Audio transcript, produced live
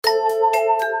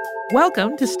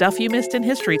Welcome to Stuff You Missed in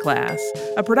History Class,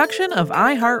 a production of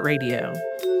iHeartRadio.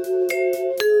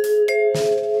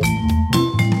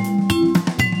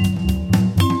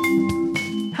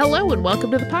 Hello and welcome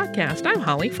to the podcast. I'm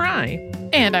Holly Fry.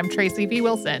 And I'm Tracy V.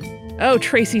 Wilson. Oh,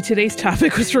 Tracy, today's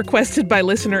topic was requested by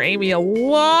listener Amy a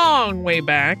long way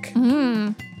back.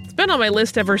 It's been on my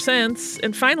list ever since,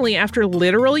 and finally, after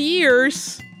literal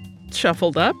years,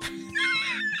 shuffled up.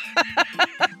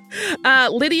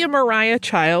 Lydia Mariah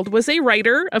Child was a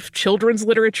writer of children's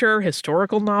literature,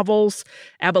 historical novels,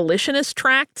 abolitionist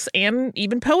tracts, and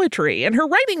even poetry. And her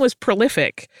writing was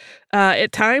prolific.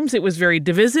 At times, it was very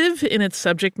divisive in its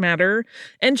subject matter.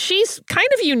 And she's kind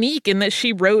of unique in that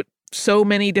she wrote so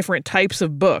many different types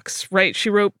of books, right? She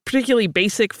wrote particularly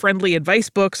basic, friendly advice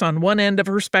books on one end of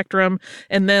her spectrum,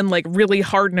 and then like really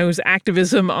hard-nosed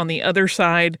activism on the other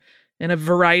side, and a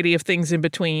variety of things in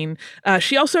between.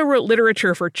 She also wrote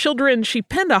literature for children. She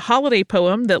penned a holiday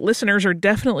poem that listeners are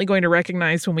definitely going to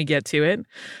recognize when we get to it.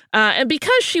 And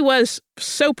because she was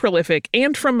so prolific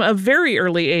and from a very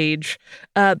early age,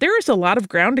 there is a lot of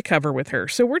ground to cover with her.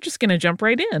 So we're just going to jump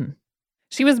right in.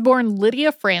 She was born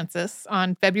Lydia Frances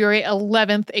on February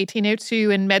 11th, 1802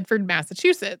 in Medford,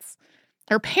 Massachusetts.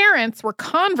 Her parents were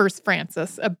Converse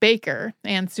Frances, a baker,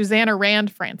 and Susanna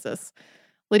Rand Frances.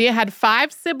 Lydia had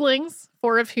 5 siblings,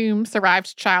 4 of whom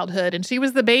survived childhood, and she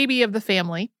was the baby of the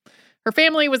family. Her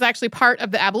family was actually part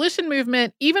of the abolition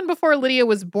movement even before Lydia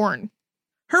was born.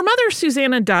 Her mother,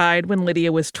 Susanna, died when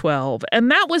Lydia was 12,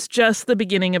 and that was just the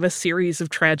beginning of a series of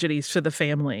tragedies for the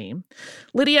family.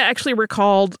 Lydia actually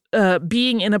recalled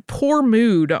being in a poor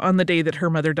mood on the day that her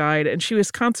mother died, and she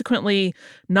was consequently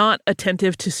not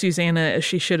attentive to Susanna as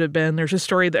she should have been. There's a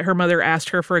story that her mother asked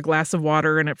her for a glass of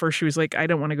water, and at first she was like, I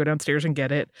don't want to go downstairs and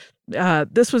get it.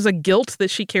 This was a guilt that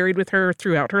she carried with her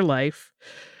throughout her life.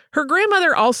 Her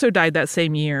grandmother also died that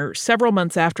same year, several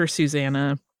months after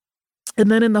Susanna. And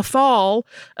then in the fall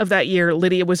of that year,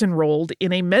 Lydia was enrolled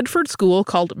in a Medford school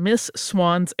called Miss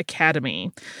Swan's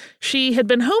Academy. She had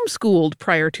been homeschooled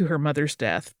prior to her mother's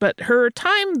death, but her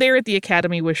time there at the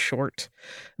academy was short.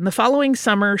 And the following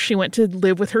summer, she went to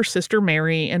live with her sister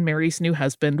Mary and Mary's new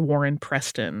husband, Warren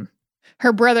Preston.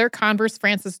 Her brother, Converse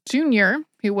Frances Jr.,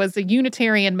 who was a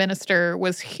Unitarian minister,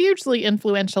 was hugely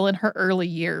influential in her early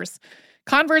years.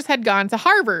 Converse had gone to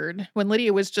Harvard when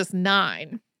Lydia was just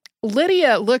 9.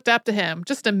 Lydia looked up to him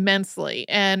just immensely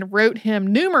and wrote him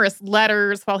numerous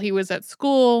letters while he was at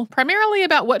school, primarily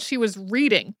about what she was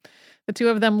reading. The two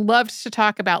of them loved to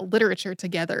talk about literature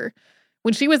together.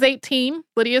 When she was 18,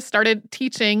 Lydia started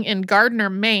teaching in Gardner,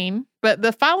 Maine, but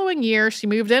the following year she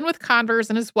moved in with Converse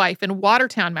and his wife in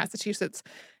Watertown, Massachusetts,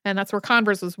 and that's where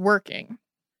Converse was working.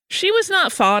 She was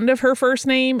not fond of her first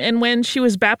name, and when she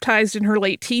was baptized in her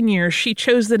late teen years, she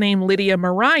chose the name Lydia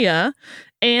Mariah,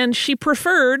 and she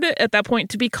preferred at that point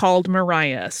to be called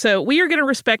Mariah. So we are going to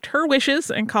respect her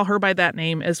wishes and call her by that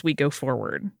name as we go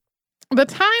forward. The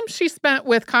time she spent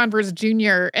with Converse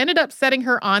Jr. ended up setting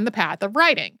her on the path of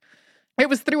writing. It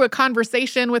was through a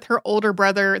conversation with her older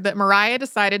brother that Mariah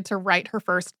decided to write her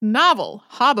first novel,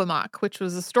 Hobbamock, which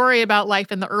was a story about life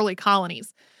in the early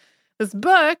colonies. This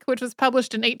book, which was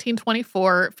published in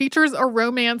 1824, features a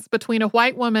romance between a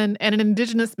white woman and an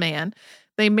indigenous man.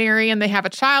 They marry and they have a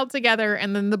child together,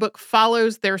 and then the book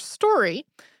follows their story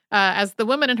as the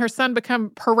woman and her son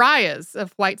become pariahs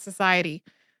of white society.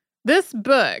 This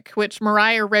book, which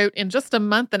Mariah wrote in just a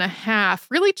month and a half,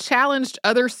 really challenged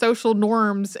other social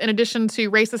norms in addition to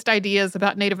racist ideas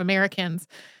about Native Americans.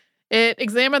 It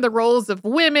examined the roles of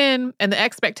women and the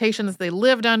expectations they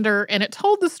lived under, and it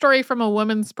told the story from a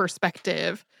woman's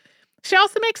perspective. She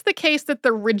also makes the case that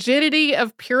the rigidity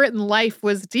of Puritan life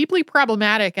was deeply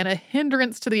problematic and a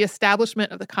hindrance to the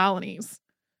establishment of the colonies.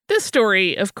 This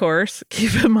story, of course,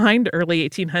 keep in mind early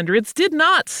 1800s, did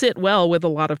not sit well with a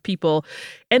lot of people,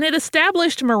 and it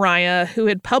established Mariah, who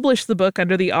had published the book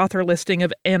under the author listing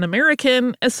of An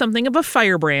American, as something of a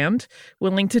firebrand,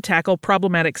 willing to tackle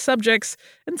problematic subjects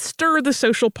and stir the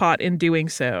social pot in doing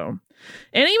so.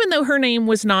 And even though her name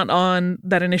was not on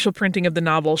that initial printing of the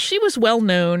novel, she was well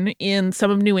known in some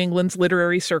of New England's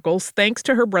literary circles thanks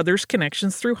to her brother's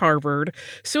connections through Harvard,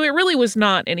 so it really was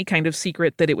not any kind of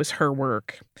secret that it was her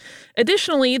work.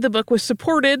 Additionally, the book was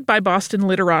supported by Boston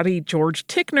literati George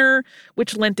Ticknor,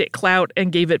 which lent it clout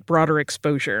and gave it broader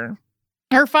exposure.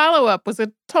 Her follow-up was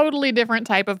a totally different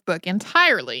type of book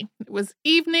entirely. It was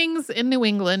Evenings in New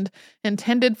England,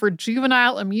 intended for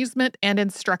juvenile amusement and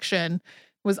instruction.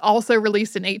 Was also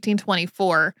released in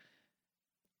 1824.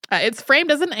 It's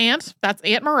framed as an aunt, that's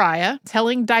Aunt Mariah,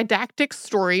 telling didactic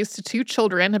stories to 2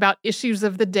 children about issues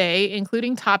of the day,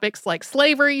 including topics like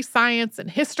slavery, science, and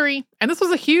history. And this was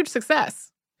a huge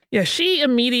success. Yeah, she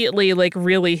immediately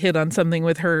really hit on something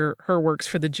with her works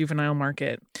for the juvenile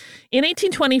market. In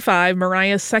 1825,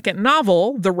 Mariah's second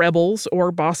novel, The Rebels,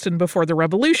 or Boston Before the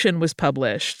Revolution, was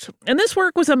published. And this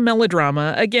work was a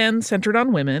melodrama, again centered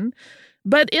on women,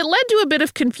 but it led to a bit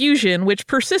of confusion which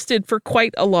persisted for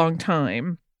quite a long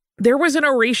time. There was an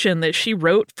oration that she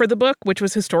wrote for the book, which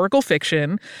was historical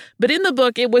fiction, but in the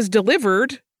book it was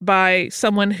delivered by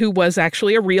someone who was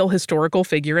actually a real historical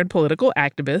figure and political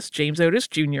activist, James Otis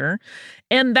Jr.,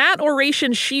 and that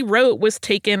oration she wrote was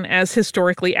taken as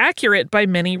historically accurate by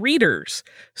many readers,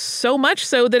 so much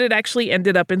so that it actually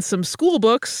ended up in some school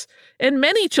books, and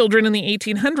many children in the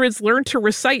 1800s learned to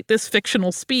recite this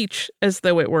fictional speech as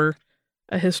though it were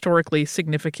a historically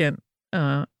significant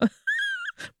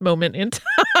moment in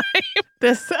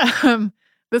time.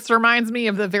 This reminds me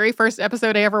of the very first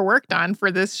episode I ever worked on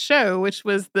for this show, which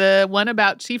was the one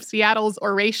about Chief Seattle's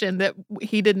oration that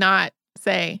he did not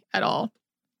say at all.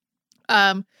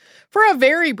 For a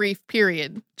very brief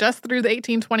period, just through the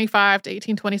 1825 to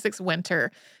 1826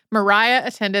 winter, Mariah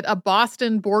attended a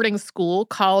Boston boarding school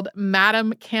called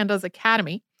Madame Canda's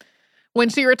Academy. When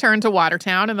she returned to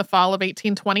Watertown in the fall of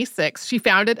 1826, she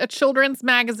founded a children's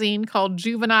magazine called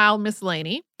Juvenile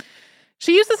Miscellany.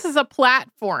 She used this as a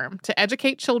platform to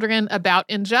educate children about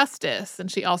injustice,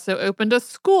 and she also opened a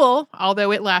school,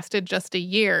 although it lasted just a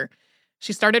year.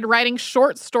 She started writing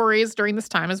short stories during this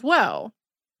time as well.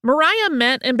 Mariah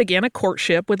met and began a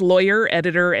courtship with lawyer,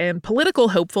 editor, and political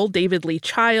hopeful David Lee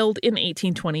Child in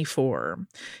 1824.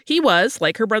 He was,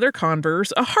 like her brother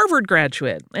Converse, a Harvard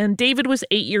graduate, and David was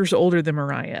 8 years older than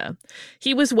Mariah.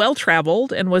 He was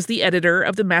well-traveled and was the editor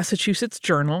of the Massachusetts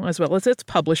Journal, as well as its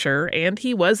publisher, and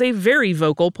he was a very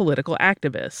vocal political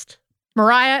activist.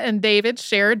 Mariah and David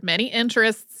shared many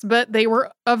interests, but they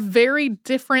were of very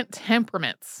different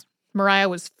temperaments. Mariah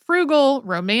was frugal,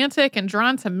 romantic, and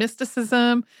drawn to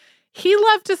mysticism. He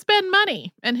loved to spend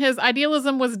money, and his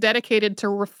idealism was dedicated to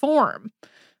reform.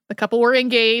 The couple were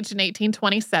engaged in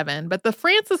 1827, but the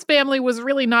Francis family was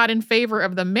really not in favor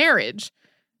of the marriage.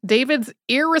 David's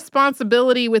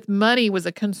irresponsibility with money was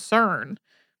a concern.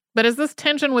 But as this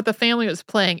tension with the family was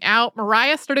playing out,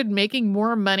 Mariah started making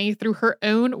more money through her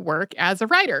own work as a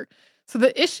writer. So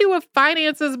the issue of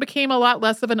finances became a lot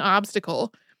less of an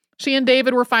obstacle. She and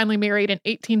David were finally married in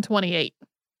 1828.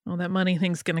 Well, that money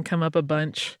thing's going to come up a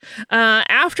bunch.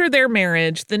 After their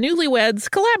marriage, the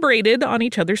newlyweds collaborated on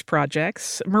each other's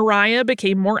projects. Mariah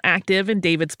became more active in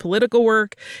David's political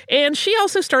work, and she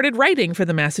also started writing for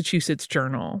the Massachusetts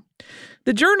Journal.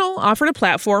 The Journal offered a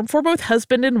platform for both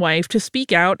husband and wife to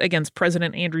speak out against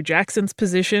President Andrew Jackson's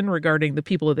position regarding the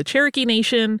people of the Cherokee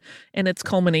Nation and its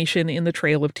culmination in the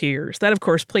Trail of Tears. That, of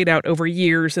course, played out over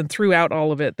years, and throughout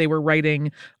all of it, they were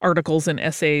writing articles and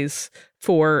essays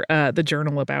for the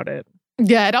Journal about it.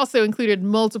 Yeah, it also included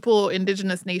multiple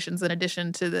indigenous nations in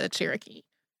addition to the Cherokee.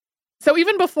 So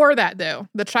even before that, though,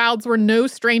 the Childs were no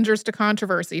strangers to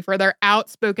controversy for their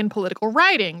outspoken political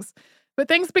writings. But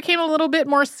things became a little bit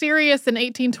more serious in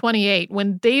 1828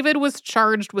 when David was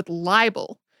charged with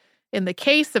libel in the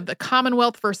case of the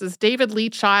Commonwealth versus David Lee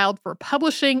Child for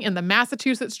publishing in the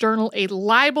Massachusetts Journal a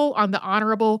libel on the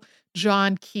Honorable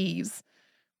John Keyes.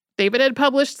 David had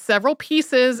published several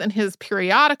pieces in his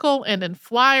periodical and in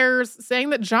flyers saying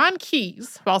that John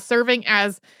Keyes, while serving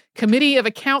as Committee of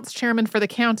Accounts chairman for the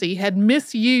county, had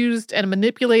misused and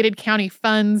manipulated county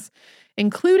funds,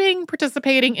 including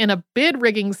participating in a bid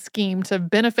rigging scheme to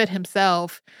benefit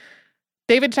himself.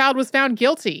 David Child was found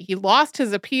guilty. He lost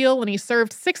his appeal and he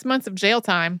served 6 months of jail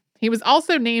time. He was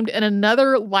also named in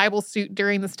another libel suit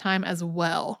during this time as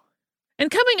well. And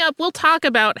coming up, we'll talk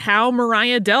about how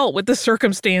Mariah dealt with the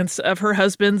circumstance of her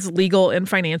husband's legal and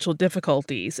financial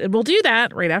difficulties. And we'll do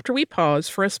that right after we pause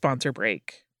for a sponsor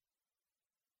break.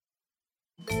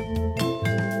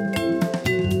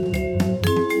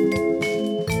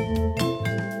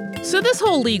 So this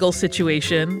whole legal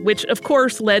situation, which of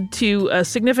course led to a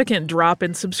significant drop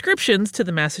in subscriptions to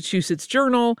the Massachusetts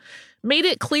Journal, made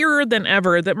it clearer than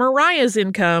ever that Mariah's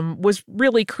income was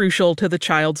really crucial to the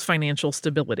Child's financial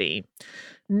stability.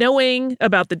 Knowing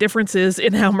about the differences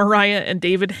in how Mariah and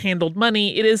David handled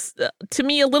money, it is, to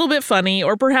me, a little bit funny,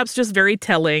 or perhaps just very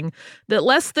telling, that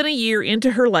less than a year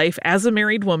into her life as a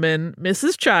married woman,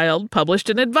 Mrs. Child published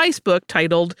an advice book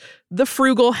titled The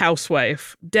Frugal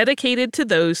Housewife, dedicated to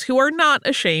those who are not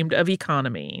ashamed of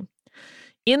economy.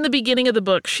 In the beginning of the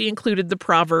book, she included the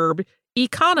proverb,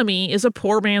 "Economy is a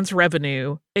poor man's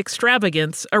revenue,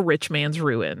 extravagance a rich man's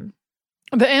ruin."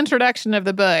 The introduction of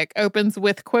the book opens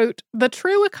with, quote, "The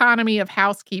true economy of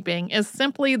housekeeping is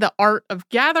simply the art of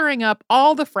gathering up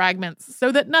all the fragments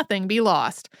so that nothing be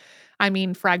lost. I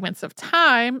mean fragments of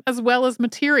time as well as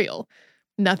material.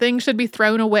 Nothing should be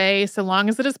thrown away so long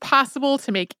as it is possible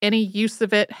to make any use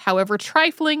of it, however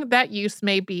trifling that use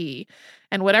may be.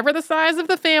 And whatever the size of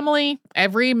the family,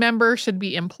 every member should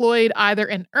be employed either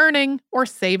in earning or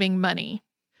saving money.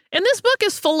 And this book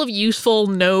is full of useful,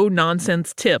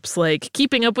 no-nonsense tips, like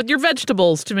keeping up with your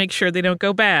vegetables to make sure they don't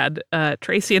go bad.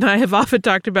 Tracy and I have often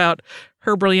talked about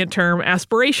her brilliant term,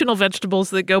 aspirational vegetables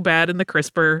that go bad in the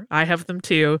crisper. I have them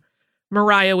too.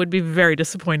 Mariah would be very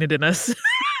disappointed in us.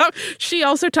 She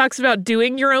also talks about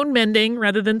doing your own mending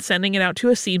rather than sending it out to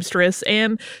a seamstress,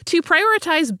 and to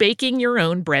prioritize baking your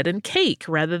own bread and cake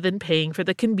rather than paying for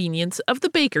the convenience of the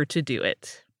baker to do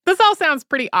it. This all sounds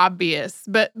pretty obvious,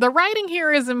 but the writing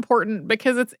here is important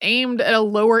because it's aimed at a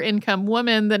lower income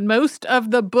woman than most of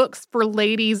the books for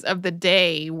ladies of the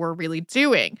day were really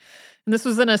doing. And this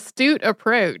was an astute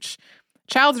approach.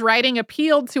 Child's writing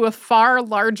appealed to a far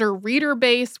larger reader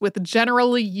base with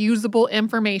generally usable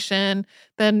information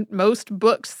than most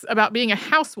books about being a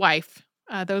housewife.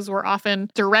 Those were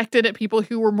often directed at people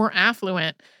who were more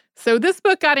affluent. So this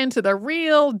book got into the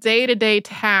real day-to-day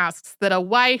tasks that a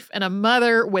wife and a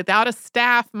mother without a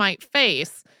staff might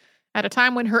face. At a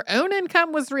time when her own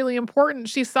income was really important,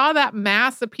 she saw that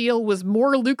mass appeal was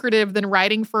more lucrative than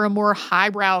writing for a more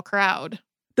highbrow crowd.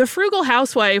 The Frugal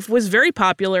Housewife was very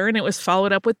popular, and it was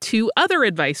followed up with 2 other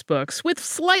advice books with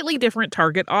slightly different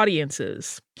target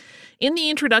audiences. In the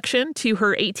introduction to her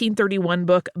 1831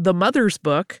 book, The Mother's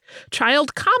Book,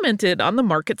 Child commented on the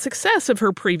market success of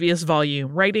her previous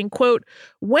volume, writing, quote,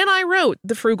 "When I wrote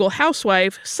The Frugal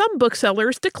Housewife, some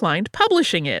booksellers declined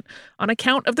publishing it on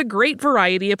account of the great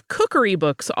variety of cookery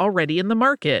books already in the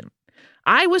market.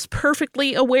 I was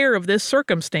perfectly aware of this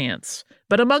circumstance,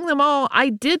 but among them all, I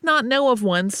did not know of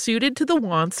one suited to the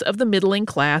wants of the middling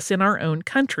class in our own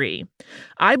country.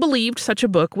 I believed such a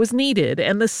book was needed,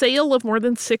 and the sale of more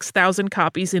than 6,000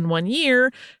 copies in 1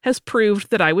 year has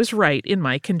proved that I was right in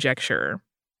my conjecture."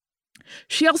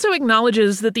 She also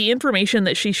acknowledges that the information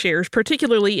that she shares,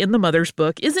 particularly in the Mother's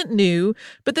Book, isn't new,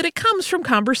 but that it comes from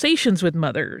conversations with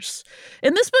mothers.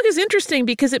 And this book is interesting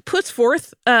because it puts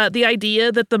forth the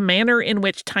idea that the manner in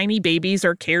which tiny babies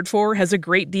are cared for has a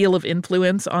great deal of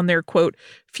influence on their, quote,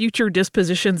 future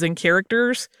dispositions and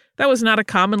characters. That was not a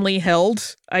commonly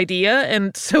held idea,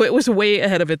 and so it was way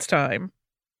ahead of its time.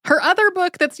 Her other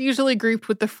book that's usually grouped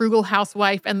with The Frugal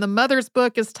Housewife and The Mother's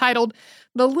Book is titled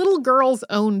The Little Girl's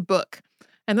Own Book.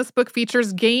 And this book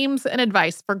features games and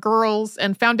advice for girls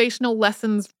and foundational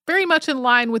lessons very much in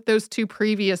line with those 2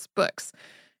 previous books.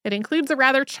 It includes a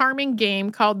rather charming game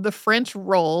called The French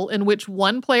Roll, in which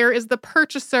one player is the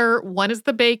purchaser, one is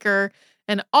the baker,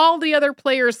 and all the other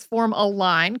players form a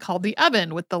line called the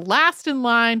oven, with the last in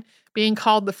line being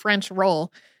called the French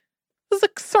Roll. This is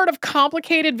a sort of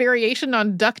complicated variation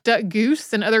on Duck, Duck,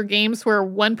 Goose and other games where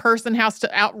one person has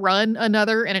to outrun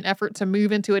another in an effort to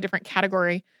move into a different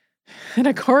category. And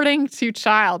according to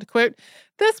Child, quote,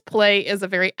 "This play is a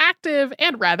very active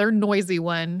and rather noisy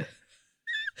one."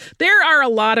 There are a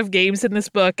lot of games in this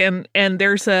book, and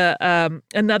there's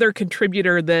another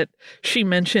contributor that she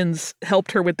mentions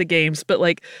helped her with the games, but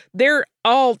like they're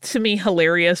all to me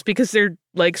hilarious because they're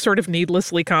like sort of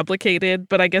needlessly complicated,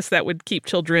 but I guess that would keep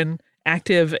children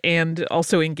active and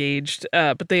also engaged,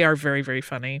 but they are very, very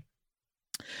funny.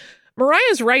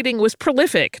 Mariah's writing was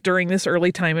prolific during this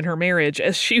early time in her marriage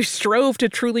as she strove to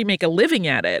truly make a living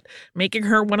at it, making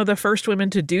her one of the first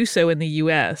women to do so in the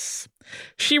U.S.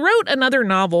 She wrote another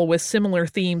novel with similar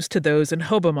themes to those in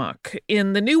Hobomok.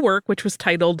 In the new work, which was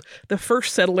titled The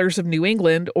First Settlers of New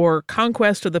England, or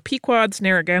Conquest of the Pequods,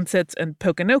 Narragansetts, and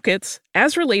Pokanokets,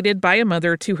 as related by a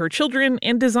mother to her children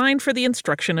and designed for the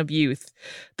instruction of youth.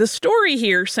 The story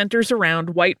here centers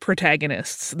around white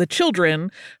protagonists, the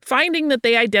children, finding that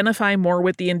they identify more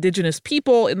with the indigenous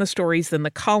people in the stories than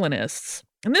the colonists.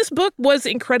 And this book was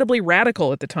incredibly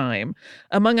radical at the time.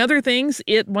 Among other things,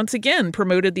 it once again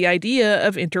promoted the idea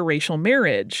of interracial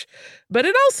marriage. But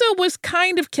it also was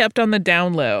kind of kept on the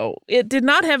down low. It did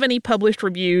not have any published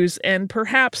reviews, and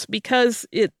perhaps because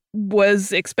it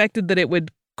was expected that it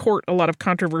would court a lot of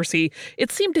controversy,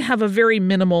 it seemed to have a very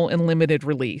minimal and limited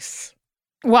release.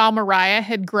 While Mariah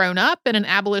had grown up in an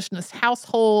abolitionist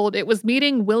household, it was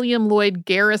meeting William Lloyd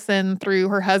Garrison through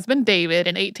her husband David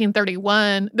in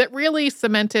 1831 that really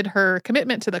cemented her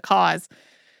commitment to the cause.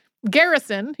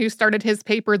 Garrison, who started his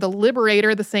paper The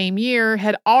Liberator the same year,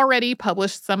 had already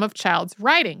published some of Child's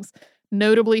writings,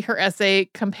 notably her essay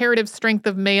Comparative Strength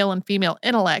of Male and Female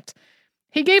Intellect.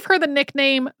 He gave her the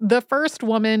nickname the First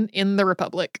Woman in the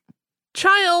Republic.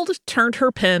 Child turned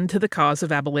her pen to the cause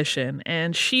of abolition,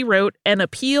 and she wrote An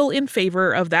Appeal in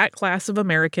Favor of That Class of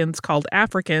Americans Called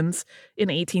Africans in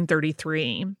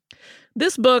 1833.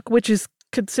 This book, which is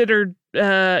considered,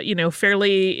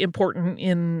 fairly important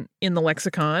in the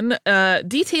lexicon,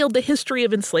 detailed the history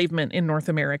of enslavement in North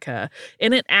America,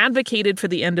 and it advocated for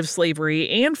the end of slavery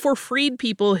and for freed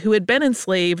people who had been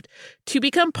enslaved to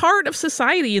become part of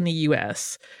society in the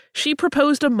U.S. She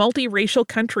proposed a multiracial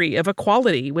country of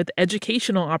equality with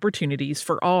educational opportunities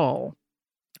for all.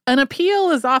 An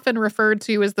Appeal is often referred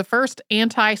to as the first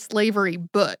anti-slavery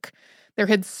book. There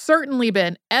had certainly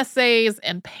been essays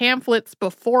and pamphlets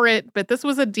before it, but this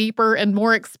was a deeper and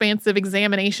more expansive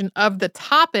examination of the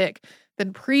topic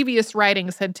than previous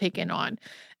writings had taken on.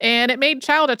 And it made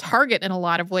Child a target in a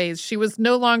lot of ways. She was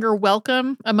no longer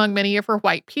welcome among many of her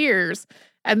white peers.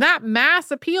 And that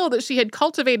mass appeal that she had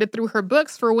cultivated through her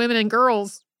books for women and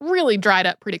girls really dried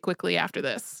up pretty quickly after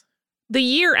this. The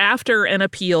year after An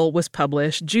Appeal was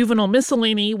published, Juvenile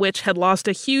Miscellany, which had lost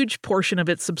a huge portion of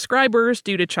its subscribers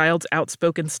due to Child's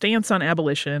outspoken stance on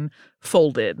abolition,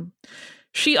 folded.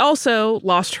 She also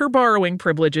lost her borrowing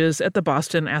privileges at the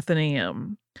Boston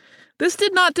Athenaeum. This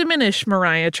did not diminish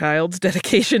Maria Child's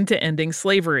dedication to ending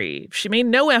slavery. She made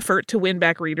no effort to win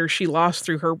back readers she lost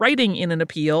through her writing in An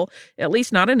Appeal, at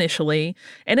least not initially,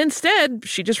 and instead,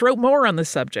 she just wrote more on the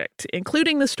subject,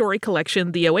 including the story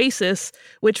collection The Oasis,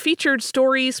 which featured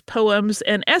stories, poems,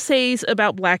 and essays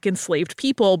about Black enslaved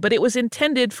people, but it was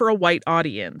intended for a white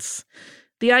audience.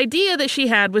 The idea that she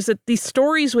had was that these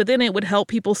stories within it would help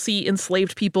people see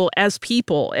enslaved people as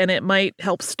people, and it might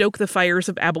help stoke the fires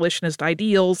of abolitionist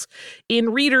ideals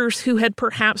in readers who had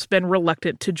perhaps been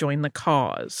reluctant to join the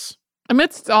cause.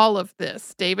 Amidst all of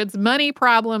this, David's money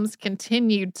problems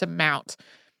continued to mount.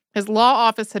 His law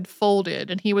office had folded,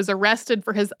 and he was arrested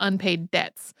for his unpaid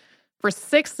debts. For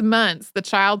 6 months, the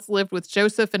Childs lived with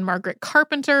Joseph and Margaret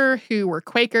Carpenter, who were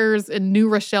Quakers in New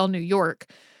Rochelle, New York.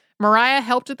 Maria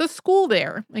helped at the school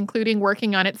there, including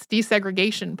working on its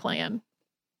desegregation plan.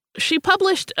 She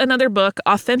published another book,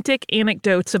 Authentic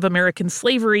Anecdotes of American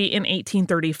Slavery, in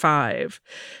 1835.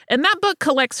 And that book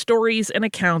collects stories and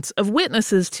accounts of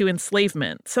witnesses to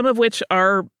enslavement, some of which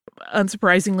are,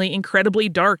 unsurprisingly, incredibly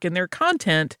dark in their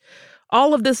content.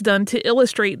 All of this done to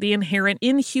illustrate the inherent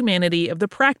inhumanity of the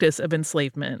practice of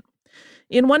enslavement.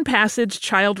 In one passage,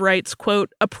 Child writes,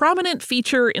 quote, "A prominent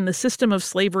feature in the system of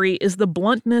slavery is the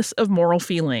bluntness of moral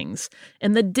feelings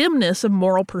and the dimness of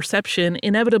moral perception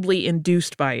inevitably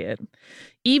induced by it.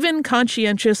 Even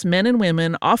conscientious men and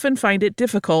women often find it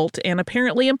difficult and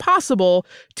apparently impossible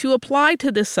to apply to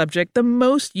this subject the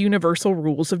most universal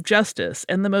rules of justice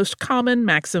and the most common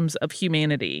maxims of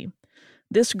humanity.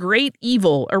 This great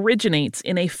evil originates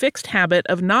in a fixed habit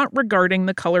of not regarding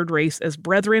the colored race as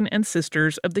brethren and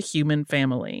sisters of the human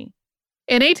family."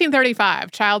 In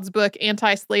 1835, Child's book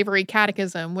Anti-Slavery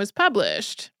Catechism was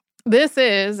published. This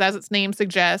is, as its name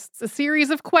suggests, a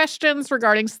series of questions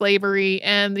regarding slavery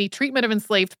and the treatment of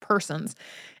enslaved persons,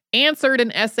 answered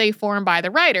in essay form by the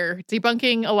writer,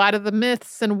 debunking a lot of the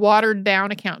myths and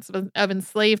watered-down accounts of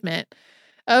enslavement.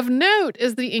 Of note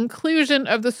is the inclusion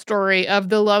of the story of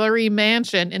the Lullery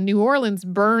Mansion in New Orleans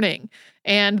burning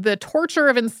and the torture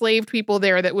of enslaved people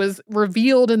there that was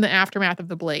revealed in the aftermath of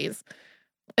the blaze.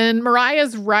 In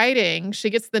Maria's writing, she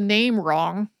gets the name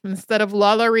wrong. Instead of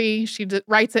Lullery, she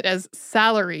writes it as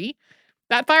Salary.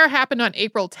 That fire happened on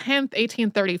April 10th,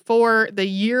 1834, the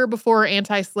year before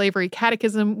Anti-Slavery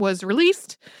Catechism was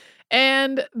released.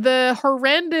 And the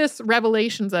horrendous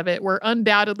revelations of it were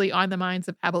undoubtedly on the minds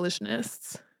of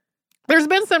abolitionists. There's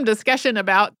been some discussion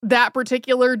about that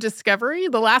particular discovery.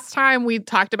 The last time we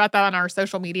talked about that on our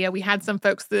social media, we had some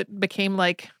folks that became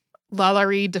like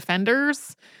Lullery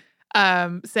defenders,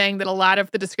 saying that a lot of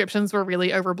the descriptions were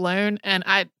really overblown. And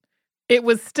it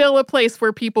was still a place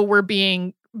where people were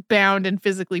being bound and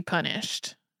physically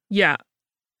punished. Yeah.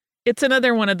 It's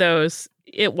another one of those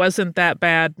it wasn't that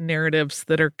bad narratives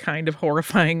that are kind of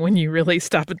horrifying when you really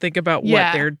stop and think about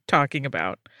what they're talking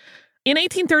about. In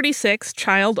 1836,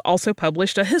 Child also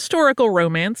published a historical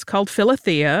romance called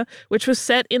Philothea, which was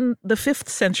set in the 5th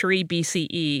century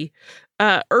BCE.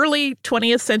 Early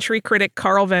 20th century critic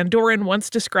Carl Van Doren once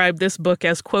described this book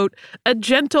as, quote, "a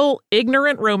gentle,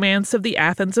 ignorant romance of the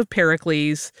Athens of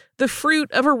Pericles, the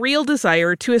fruit of a real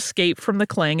desire to escape from the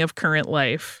clang of current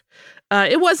life."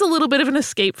 It was a little bit of an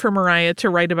escape for Maria to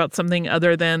write about something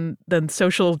other than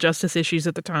social justice issues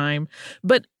at the time.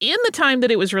 But in the time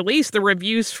that it was released, the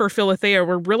reviews for Philothea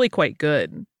were really quite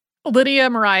good. Lydia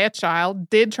Mariah Child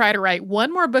did try to write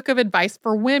one more book of advice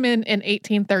for women in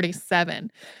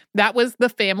 1837. That was The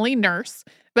Family Nurse,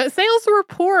 but sales were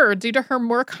poor due to her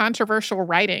more controversial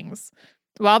writings.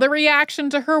 While the reaction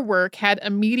to her work had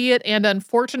immediate and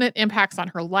unfortunate impacts on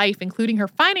her life, including her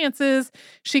finances,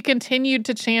 she continued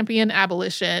to champion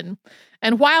abolition.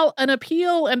 And while an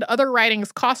appeal and other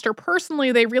writings cost her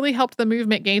personally, they really helped the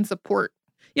movement gain support.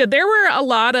 Yeah, there were a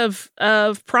lot of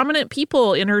prominent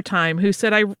people in her time who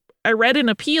said, I read an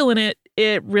appeal and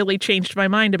it really changed my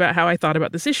mind about how I thought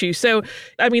about this issue. So,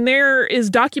 I mean, there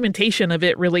is documentation of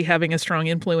it really having a strong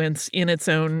influence in its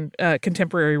own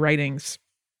contemporary writings.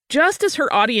 Just as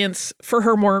her audience for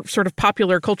her more sort of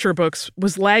popular culture books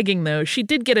was lagging, though, she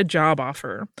did get a job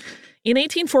offer. In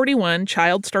 1841,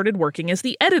 Child started working as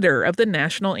the editor of the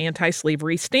National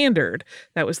Anti-Slavery Standard.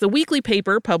 That was the weekly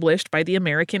paper published by the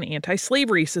American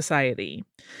Anti-Slavery Society.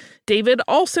 David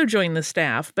also joined the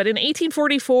staff, but in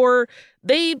 1844,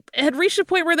 they had reached a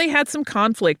point where they had some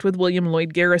conflict with William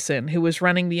Lloyd Garrison, who was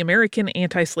running the American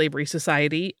Anti-Slavery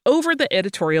Society, over the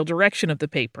editorial direction of the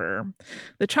paper.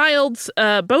 The Childs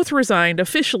both resigned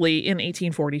officially in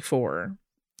 1844.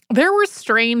 There were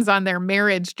strains on their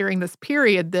marriage during this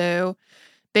period, though.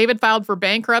 David filed for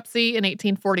bankruptcy in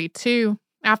 1842.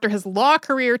 After his law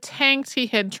career tanked, he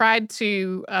had tried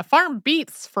to farm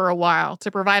beets for a while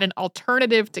to provide an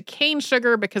alternative to cane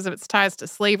sugar because of its ties to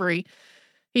slavery.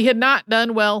 He had not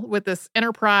done well with this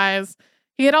enterprise.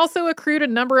 He had also accrued a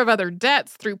number of other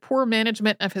debts through poor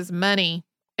management of his money.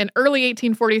 In early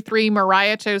 1843,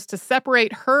 Mariah chose to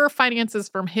separate her finances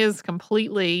from his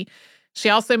completely. She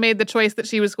also made the choice that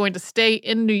she was going to stay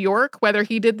in New York, whether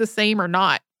he did the same or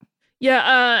not.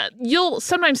 Yeah, you'll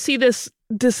sometimes see this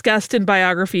discussed in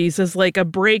biographies as like a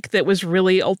break that was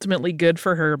really ultimately good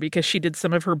for her because she did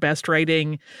some of her best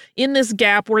writing in this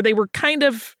gap where they were kind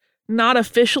of not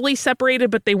officially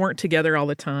separated, but they weren't together all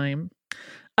the time.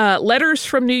 Letters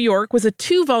from New York was a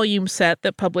 2-volume set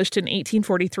that published in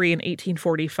 1843 and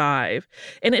 1845,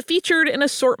 and it featured an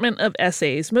assortment of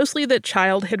essays, mostly that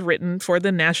Child had written for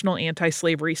the National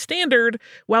Anti-Slavery Standard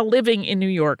while living in New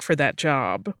York for that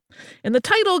job. And the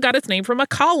title got its name from a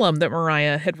column that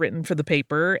Mariah had written for the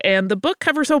paper, and the book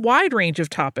covers a wide range of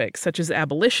topics such as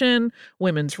abolition,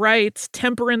 women's rights,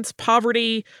 temperance,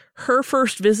 poverty, her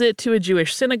first visit to a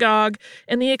Jewish synagogue,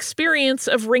 and the experience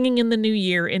of ringing in the new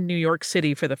year in New York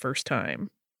City for the first time.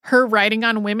 Her writing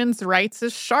on women's rights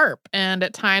is sharp, and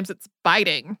at times it's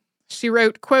biting. She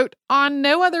wrote, quote, "On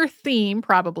no other theme,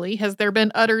 probably, has there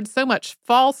been uttered so much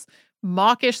false,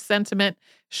 mawkish sentiment,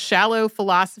 shallow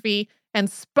philosophy, and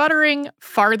sputtering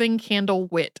farthing candle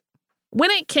wit."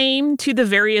 When it came to the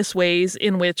various ways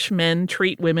in which men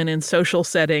treat women in social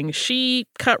settings, she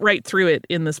cut right through it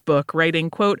in this book, writing,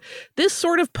 quote, "This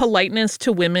sort of politeness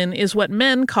to women is what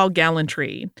men call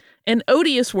gallantry, an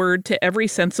odious word to every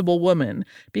sensible woman,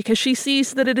 because she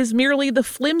sees that it is merely the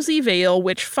flimsy veil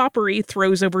which foppery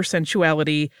throws over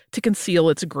sensuality to conceal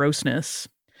its grossness.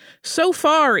 So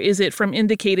far is it from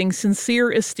indicating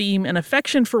sincere esteem and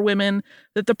affection for women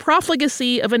that the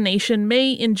profligacy of a nation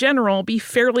may, in general, be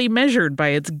fairly measured by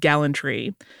its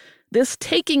gallantry. This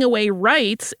taking away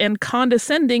rights and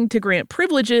condescending to grant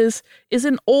privileges is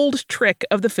an old trick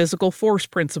of the physical force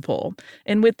principle,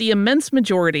 and with the immense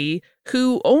majority,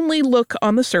 who only look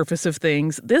on the surface of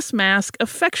things, this mask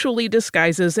effectually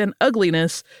disguises an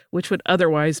ugliness which would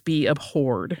otherwise be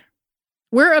abhorred."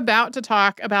 We're about to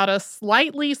talk about a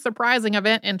slightly surprising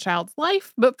event in Child's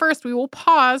life, but first we will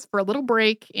pause for a little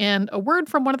break and a word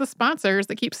from one of the sponsors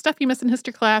that keeps Stuff You Missed in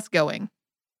History Class going.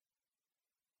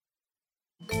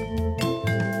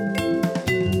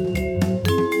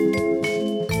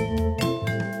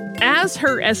 As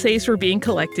her essays were being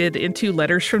collected into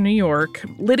Letters from New York,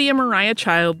 Lydia Mariah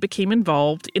Child became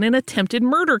involved in an attempted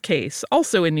murder case,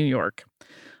 also in New York.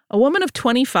 A woman of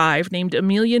 25 named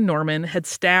Amelia Norman had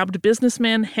stabbed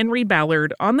businessman Henry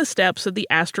Ballard on the steps of the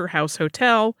Astor House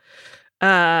Hotel,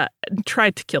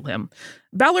 tried to kill him.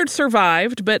 Ballard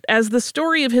survived, but as the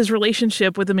story of his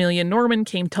relationship with Amelia Norman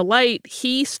came to light,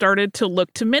 he started to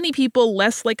look to many people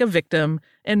less like a victim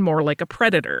and more like a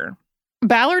predator.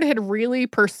 Ballard had really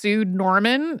pursued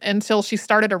Norman until she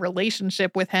started a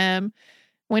relationship with him.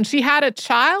 When she had a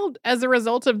child as a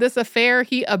result of this affair,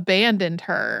 he abandoned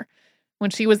her. When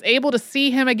she was able to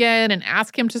see him again and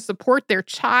ask him to support their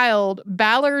child,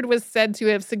 Ballard was said to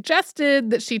have suggested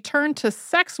that she turn to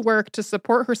sex work to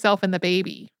support herself and the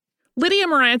baby. Lydia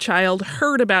Mariah Child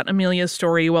heard about Amelia's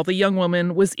story while the young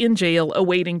woman was in jail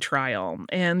awaiting trial,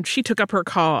 and she took up her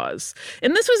cause.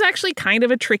 And this was actually kind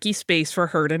of a tricky space for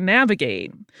her to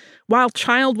navigate. While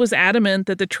Child was adamant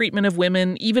that the treatment of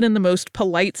women, even in the most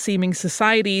polite-seeming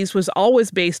societies, was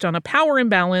always based on a power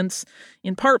imbalance,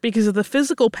 in part because of the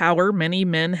physical power many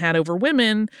men had over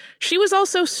women, she was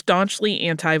also staunchly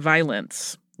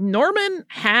anti-violence. Norman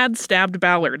had stabbed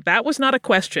Ballard. That was not a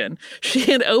question.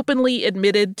 She had openly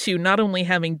admitted to not only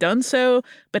having done so,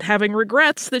 but having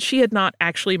regrets that she had not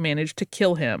actually managed to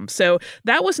kill him. So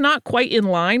that was not quite in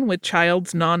line with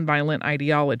Child's nonviolent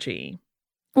ideology.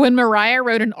 When Mariah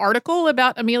wrote an article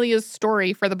about Amelia's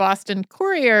story for the Boston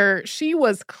Courier, she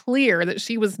was clear that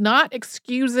she was not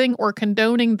excusing or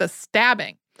condoning the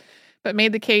stabbing, but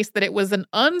made the case that it was an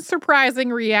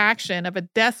unsurprising reaction of a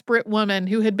desperate woman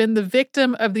who had been the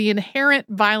victim of the inherent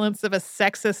violence of a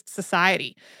sexist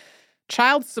society.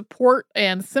 Child support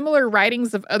and similar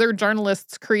writings of other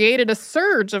journalists created a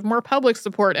surge of more public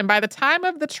support, and by the time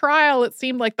of the trial, it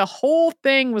seemed like the whole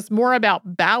thing was more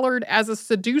about Ballard as a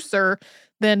seducer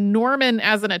than Norman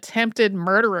as an attempted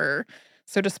murderer.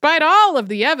 So despite all of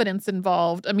the evidence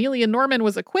involved, Amelia Norman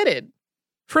was acquitted.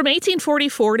 From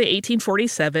 1844 to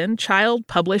 1847, Child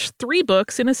published 3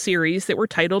 books in a series that were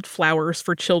titled Flowers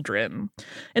for Children.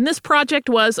 And this project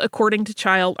was, according to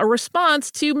Child, a response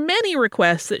to many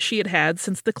requests that she had had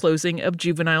since the closing of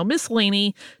Juvenile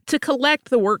Miscellany to collect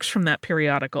the works from that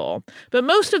periodical. But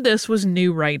most of this was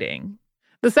new writing.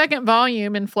 The second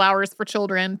volume in Flowers for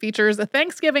Children features a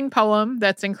Thanksgiving poem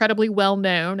that's incredibly well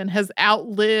known and has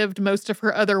outlived most of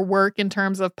her other work in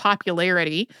terms of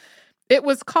popularity. It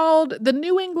was called The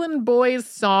New England Boy's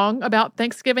Song About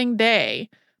Thanksgiving Day,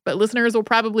 but listeners will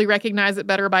probably recognize it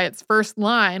better by its first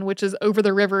line, which is over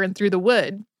the river and through the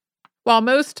wood. While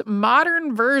most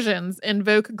modern versions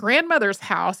invoke grandmother's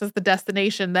house as the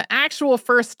destination, the actual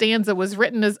first stanza was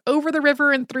written as over the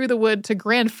river and through the wood to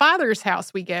grandfather's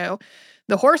house we go.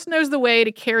 The horse knows the way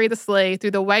to carry the sleigh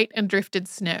through the white and drifted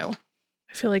snow.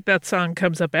 I feel like that song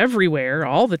comes up everywhere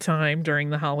all the time during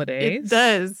the holidays. It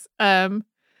does.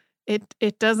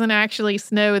 It doesn't actually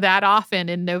snow that often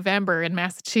in November in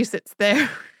Massachusetts, though.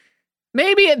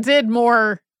 Maybe it did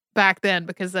more back then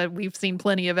because we've seen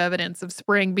plenty of evidence of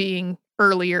spring being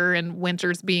earlier and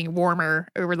winters being warmer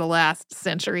over the last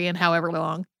century and however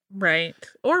long. Right.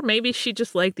 Or maybe she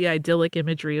just liked the idyllic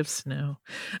imagery of snow.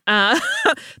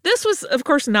 This was, of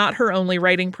course, not her only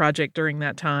writing project during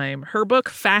that time. Her book,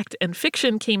 Fact and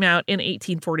Fiction, came out in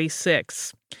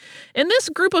 1846. And this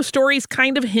group of stories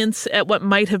kind of hints at what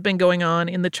might have been going on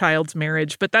in the Child's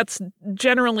marriage, but that's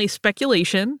generally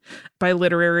speculation by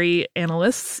literary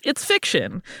analysts. It's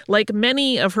fiction, like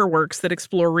many of her works that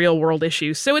explore real-world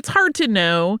issues. So it's hard to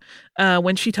know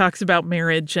when she talks about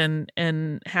marriage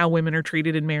and how women are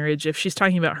treated in marriage, if she's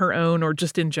talking about her own or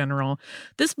just in general.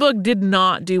 This book did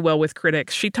not do well with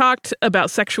critics. She talked about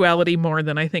sexuality more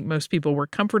than I think most people were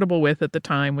comfortable with at the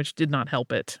time, which did not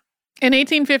help it. In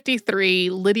 1853,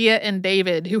 Lydia and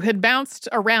David, who had bounced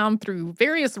around through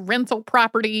various rental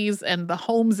properties and the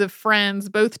homes of friends,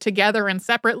 both together and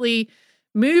separately,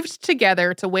 moved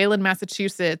together to Wayland,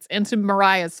 Massachusetts, into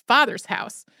Mariah's father's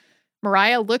house.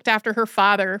 Mariah looked after her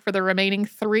father for the remaining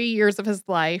 3 years of his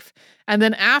life, and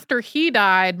then after he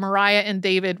died, Mariah and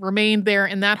David remained there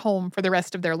in that home for the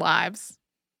rest of their lives.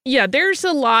 Yeah, there's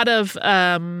a lot of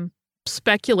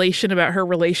speculation about her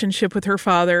relationship with her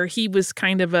father. He was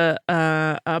kind of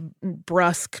a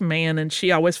brusque man, and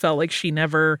she always felt like she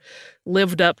never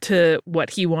lived up to what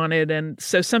he wanted. And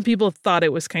so some people thought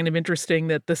it was kind of interesting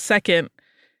that the second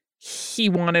he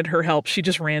wanted her help, she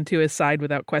just ran to his side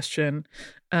without question.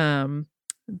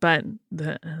 But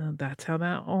that's how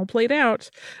that all played out.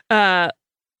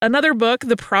 Another book,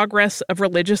 The Progress of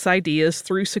Religious Ideas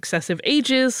Through Successive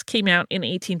Ages, came out in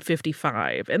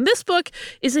 1855. And this book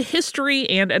is a history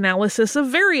and analysis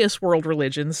of various world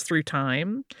religions through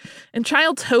time. And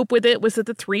Child's hope with it was that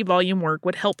the 3-volume work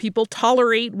would help people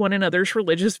tolerate one another's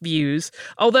religious views,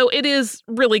 although it is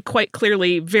really quite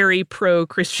clearly very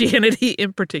pro-Christianity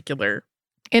in particular.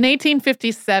 In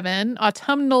 1857,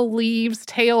 Autumnal Leaves,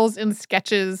 Tales and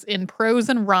Sketches in Prose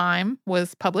and Rhyme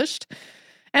was published.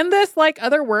 And this, like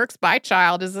other works by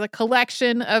Child, is a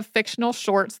collection of fictional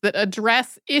shorts that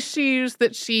address issues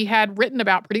that she had written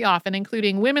about pretty often,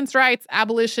 including women's rights,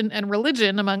 abolition, and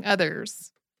religion, among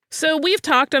others. So we've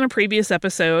talked on a previous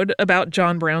episode about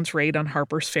John Brown's raid on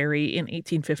Harper's Ferry in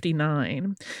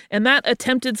 1859. And that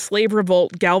attempted slave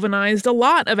revolt galvanized a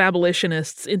lot of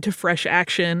abolitionists into fresh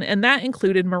action, and that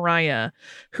included Mariah,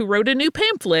 who wrote a new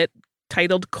pamphlet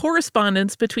titled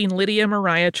Correspondence Between Lydia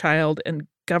Mariah Child and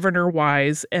Governor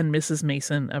Wise and Mrs.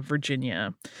 Mason of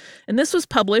Virginia. And this was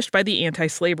published by the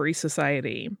Anti-Slavery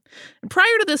Society. And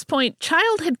prior to this point,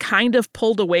 Child had kind of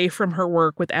pulled away from her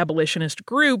work with abolitionist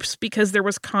groups because there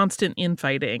was constant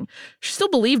infighting. She still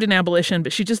believed in abolition,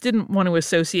 but she just didn't want to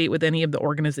associate with any of the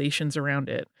organizations around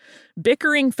it.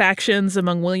 Bickering factions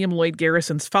among William Lloyd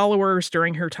Garrison's followers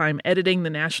during her time editing the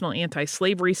National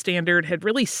Anti-Slavery Standard had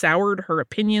really soured her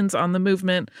opinions on the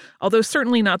movement, although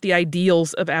certainly not the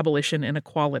ideals of abolition and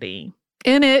equality.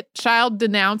 In it, Child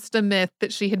denounced a myth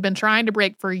that she had been trying to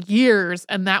break for years,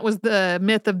 and that was the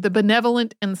myth of the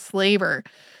benevolent enslaver.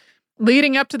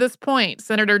 Leading up to this point,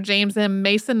 Senator James M.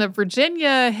 Mason of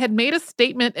Virginia had made a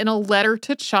statement in a letter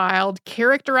to Child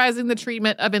characterizing the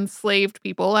treatment of enslaved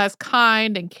people as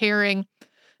kind and caring,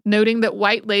 noting that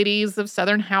white ladies of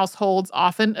Southern households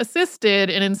often assisted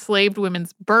in enslaved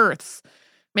women's births.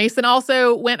 Mason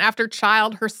also went after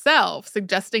Child herself,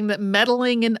 suggesting that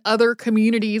meddling in other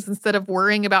communities instead of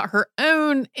worrying about her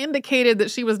own indicated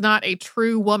that she was not a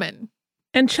true woman.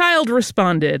 And Child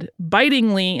responded,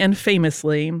 bitingly and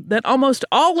famously, that almost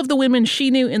all of the women she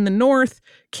knew in the North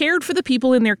cared for the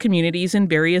people in their communities in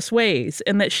various ways,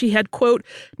 and that she had, quote,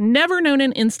 never known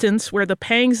an instance where the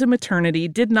pangs of maternity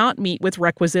did not meet with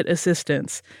requisite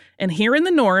assistance. And here in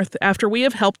the North, after we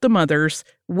have helped the mothers,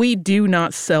 we do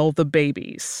not sell the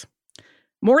babies.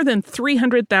 More than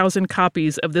 300,000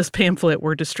 copies of this pamphlet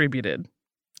were distributed.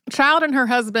 Child and her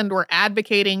husband were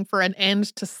advocating for an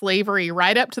end to slavery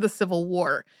right up to the Civil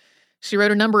War. She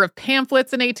wrote a number of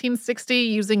pamphlets in 1860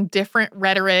 using different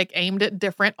rhetoric aimed at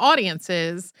different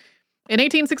audiences. In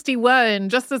 1861,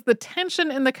 just as the tension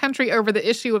in the country over the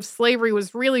issue of slavery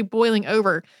was really boiling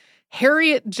over,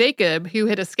 Harriet Jacob, who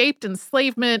had escaped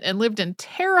enslavement and lived in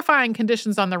terrifying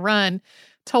conditions on the run,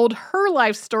 told her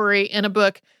life story in a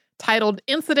book titled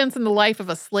Incidents in the Life of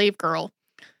a Slave Girl.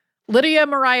 Lydia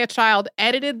Mariah Child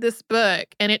edited this book,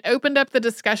 and it opened up the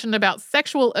discussion about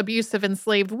sexual abuse of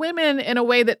enslaved women in a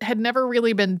way that had never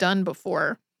really been done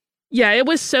before. Yeah, it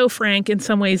was so frank in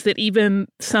some ways that even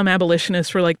some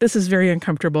abolitionists were like, this is very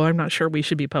uncomfortable. I'm not sure we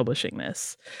should be publishing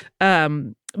this.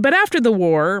 But after the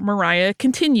war, Mariah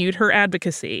continued her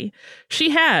advocacy.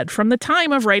 She had, from the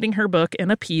time of writing her book An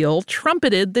Appeal,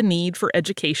 trumpeted the need for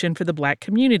education for the Black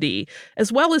community,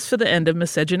 as well as for the end of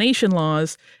miscegenation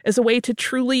laws, as a way to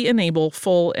truly enable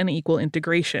full and equal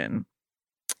integration.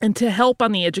 And to help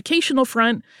on the educational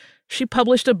front, she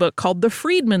published a book called The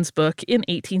Freedman's Book in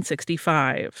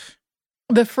 1865.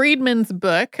 The Freedman's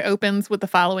Book opens with the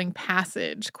following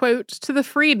passage, quote, "To the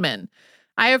freedman,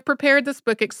 I have prepared this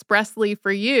book expressly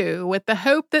for you, with the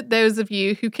hope that those of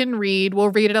you who can read will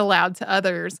read it aloud to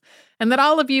others, and that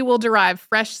all of you will derive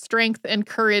fresh strength and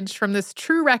courage from this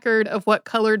true record of what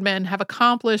colored men have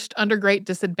accomplished under great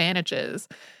disadvantages.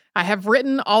 I have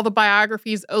written all the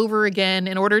biographies over again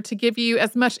in order to give you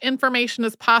as much information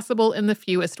as possible in the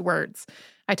fewest words.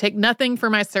 I take nothing for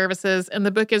my services, and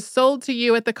the book is sold to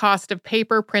you at the cost of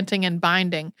paper, printing, and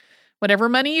binding. Whatever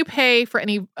money you pay for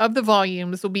any of the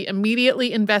volumes will be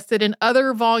immediately invested in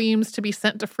other volumes to be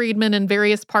sent to freedmen in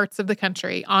various parts of the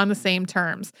country on the same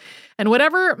terms. And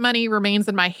whatever money remains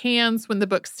in my hands when the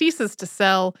book ceases to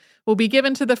sell will be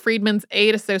given to the Freedmen's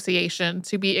Aid Association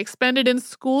to be expended in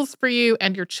schools for you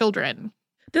and your children."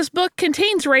 This book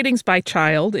contains writings by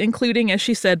Child, including, as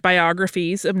she said,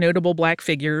 biographies of notable Black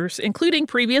figures, including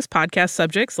previous podcast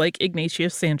subjects like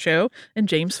Ignatius Sancho and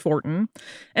James Forten.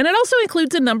 And it also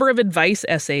includes a number of advice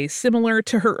essays similar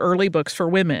to her early books for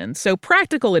women. So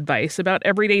practical advice about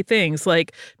everyday things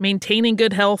like maintaining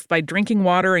good health by drinking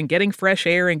water and getting fresh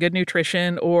air and good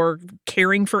nutrition, or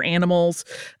caring for animals.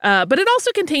 But it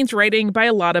also contains writing by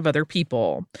a lot of other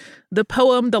people. The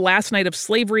poem The Last Night of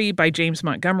Slavery by James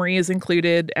Montgomery is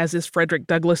included, as is Frederick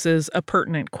Douglass's A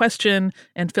Pertinent Question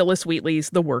and Phyllis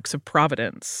Wheatley's The Works of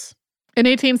Providence. In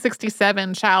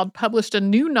 1867, Child published a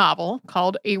new novel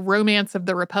called A Romance of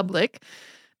the Republic.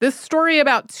 This story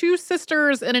about two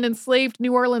sisters in an enslaved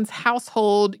New Orleans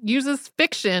household uses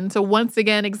fiction to once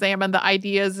again examine the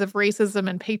ideas of racism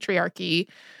and patriarchy.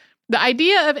 The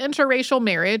idea of interracial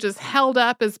marriage is held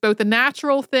up as both a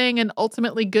natural thing and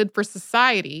ultimately good for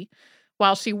society.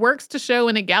 While she works to show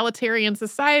an egalitarian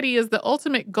society as the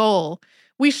ultimate goal,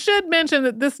 we should mention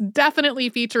that this definitely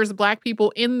features Black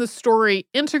people in the story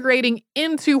integrating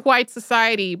into white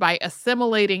society by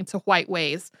assimilating to white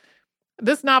ways.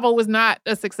 This novel was not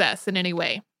a success in any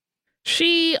way.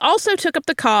 She also took up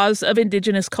the cause of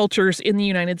indigenous cultures in the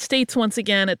United States once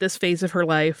again at this phase of her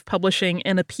life, publishing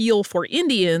An Appeal for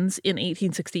Indians in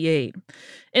 1868.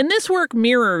 And this work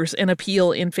mirrors an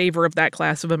appeal in favor of that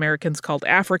class of Americans called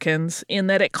Africans, in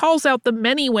that it calls out the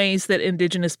many ways that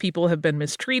indigenous people have been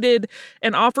mistreated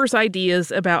and offers ideas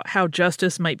about how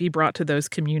justice might be brought to those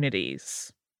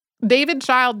communities. David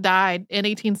Child died in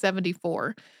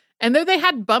 1874. And though they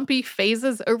had bumpy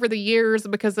phases over the years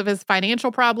because of his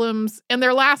financial problems, in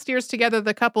their last years together,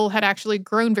 the couple had actually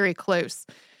grown very close.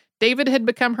 David had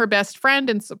become her best friend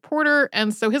and supporter,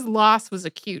 and so his loss was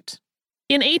acute.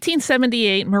 In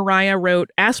 1878, Maria wrote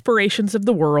Aspirations of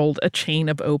the World, A Chain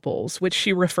of Opals, which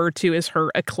she referred to as her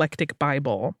eclectic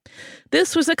Bible.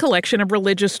 This was a collection of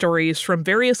religious stories from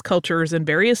various cultures and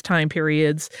various time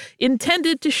periods,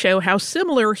 intended to show how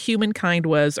similar humankind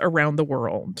was around the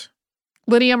world.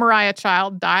 Lydia Maria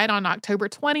Child died on October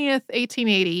 20th,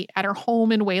 1880, at her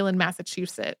home in Wayland,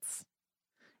 Massachusetts.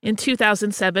 In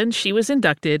 2007, she was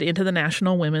inducted into the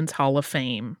National Women's Hall of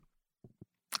Fame.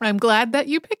 I'm glad that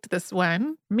you picked this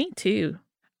one. Me too.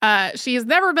 She has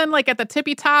never been at the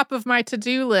tippy top of my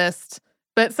to-do list,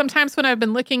 but sometimes when I've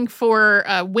been looking for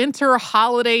winter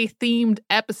holiday-themed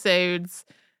episodes,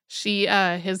 she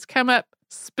has come up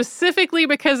specifically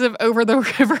because of Over the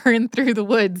River and Through the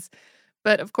Woods.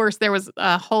 But of course, there was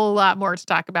a whole lot more to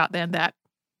talk about than that.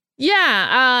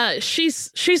 Yeah,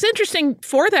 she's interesting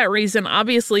for that reason,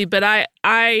 obviously. But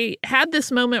I had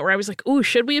this moment where I was like, "Ooh,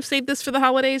 should we have saved this for the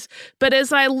holidays?" But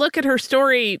as I look at her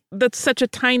story, that's such a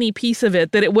tiny piece of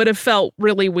it that it would have felt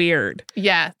really weird.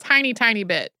 Yeah, tiny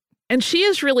bit. And she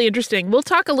is really interesting. We'll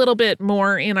talk a little bit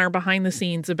more in our behind the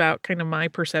scenes about kind of my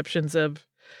perceptions of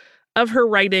her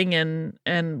writing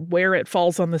and where it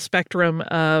falls on the spectrum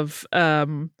of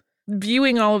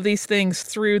viewing all of these things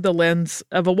through the lens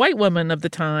of a white woman of the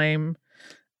time,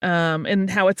 and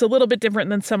how it's a little bit different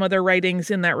than some other writings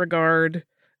in that regard,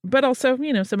 but also,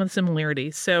 some of the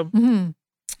similarities. So,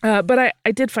 but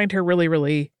I did find her really,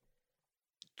 really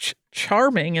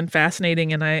charming and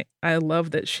fascinating, and I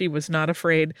love that she was not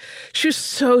afraid. She was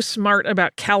so smart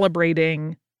about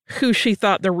calibrating who she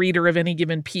thought the reader of any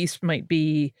given piece might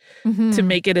be to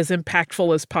make it as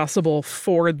impactful as possible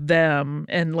for them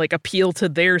and appeal to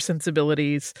their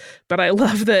sensibilities. But I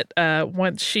love that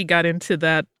once she got into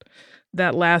that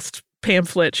last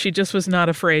pamphlet, she just was not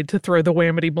afraid to throw the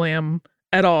whammy blam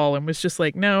at all and was just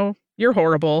like, "No, you're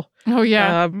horrible. Oh,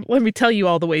 yeah. Let me tell you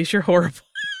all the ways you're horrible."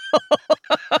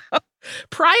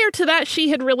 Prior to that, she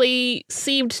had really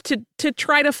seemed to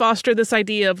try to foster this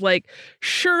idea of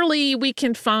surely we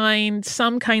can find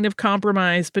some kind of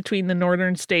compromise between the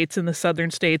northern states and the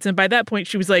southern states. And by that point,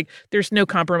 she was like, there's no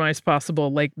compromise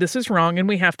possible. This is wrong and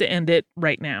we have to end it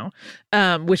right now,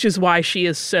 which is why she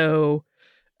is so,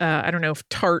 I don't know if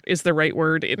tart is the right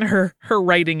word in her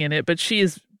writing in it, but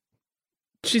she's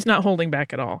not holding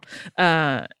back at all.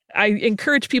 I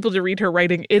encourage people to read her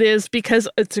writing. It is because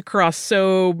it's across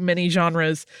so many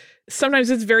genres. Sometimes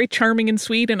it's very charming and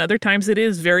sweet, and other times it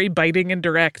is very biting and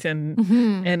direct.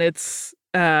 And it's,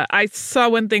 I saw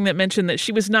one thing that mentioned that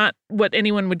she was not what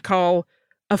anyone would call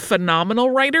a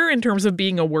phenomenal writer in terms of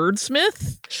being a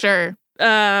wordsmith. Sure.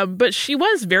 But she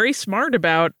was very smart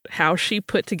about how she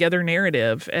put together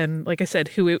narrative. And like I said,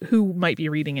 who might be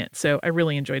reading it. So I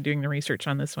really enjoyed doing the research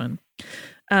on this one.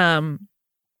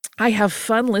 I have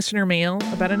fun listener mail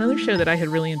about another show that I had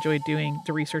really enjoyed doing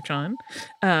the research on,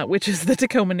 which is the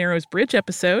Tacoma Narrows Bridge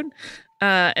episode.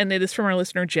 And it is from our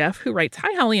listener, Jeff, who writes,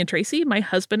 "Hi, Holly and Tracy. My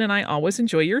husband and I always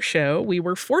enjoy your show. We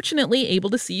were fortunately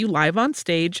able to see you live on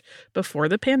stage before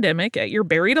the pandemic at your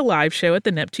Buried Alive show at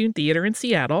the Neptune Theater in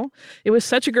Seattle. It was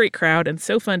such a great crowd and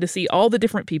so fun to see all the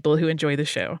different people who enjoy the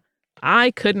show.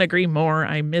 I couldn't agree more.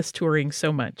 I miss touring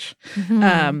so much."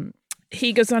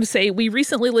 He goes on to say, "We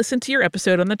recently listened to your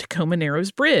episode on the Tacoma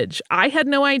Narrows Bridge. I had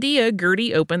no idea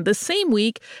Gertie opened the same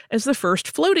week as the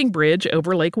first floating bridge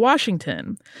over Lake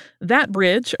Washington. That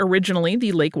bridge, originally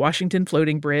the Lake Washington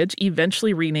Floating Bridge,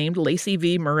 eventually renamed Lacey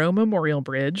V. Murrow Memorial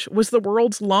Bridge, was the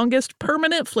world's longest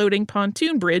permanent floating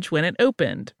pontoon bridge when it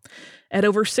opened. At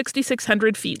over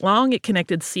 6,600 feet long, it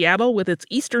connected Seattle with its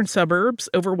eastern suburbs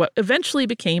over what eventually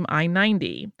became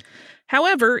I-90.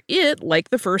 However, it, like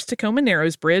the first Tacoma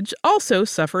Narrows Bridge, also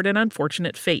suffered an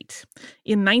unfortunate fate.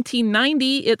 In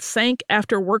 1990, it sank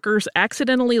after workers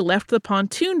accidentally left the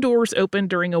pontoon doors open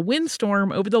during a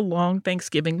windstorm over the long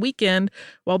Thanksgiving weekend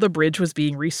while the bridge was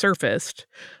being resurfaced.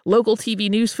 Local TV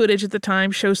news footage at the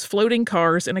time shows floating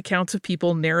cars and accounts of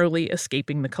people narrowly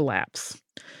escaping the collapse.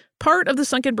 Part of the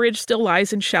sunken bridge still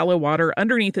lies in shallow water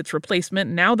underneath its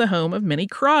replacement, now the home of many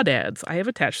crawdads. I have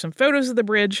attached some photos of the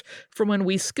bridge from when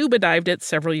we scuba dived it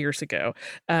several years ago,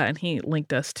 and he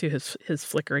linked us to his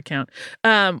Flickr account.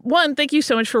 One, thank you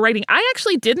so much for writing. I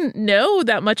actually didn't know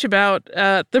that much about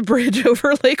the bridge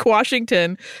over Lake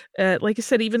Washington. Like I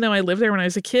said, even though I lived there when I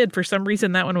was a kid, for some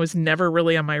reason that one was never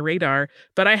really on my radar.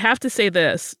 But I have to say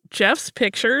this, Jeff's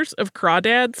pictures of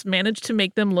crawdads managed to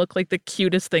make them look like the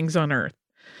cutest things on Earth.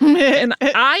 And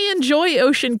I enjoy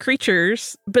ocean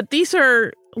creatures, but these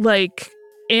are like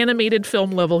animated film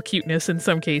level cuteness in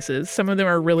some cases. Some of them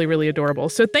are really, really adorable.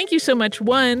 So thank you so much,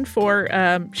 one, for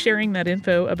sharing that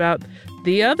info about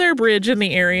the other bridge in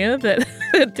the area that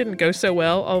didn't go so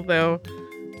well, although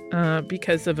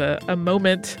because of a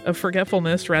moment of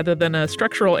forgetfulness rather than a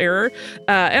structural error,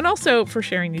 and also for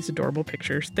sharing these adorable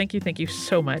pictures. Thank you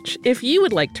so much. If you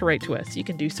would like to write to us, you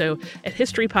can do so at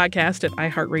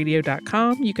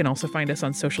historypodcast@iheartradio.com. You can also find us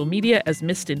on social media as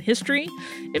Missed in History.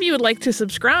 If you would like to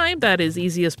subscribe, that is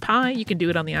easy as pie. You can do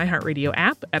it on the iHeartRadio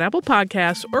app, at Apple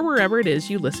Podcasts, or wherever it is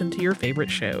you listen to your favorite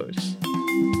shows.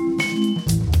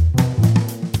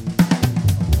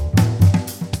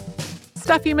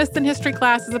 Stuff You Missed in History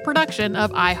Class is a production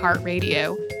of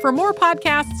iHeartRadio. For more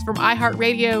podcasts from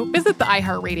iHeartRadio, visit the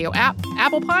iHeartRadio app,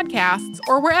 Apple Podcasts,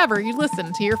 or wherever you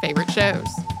listen to your favorite shows.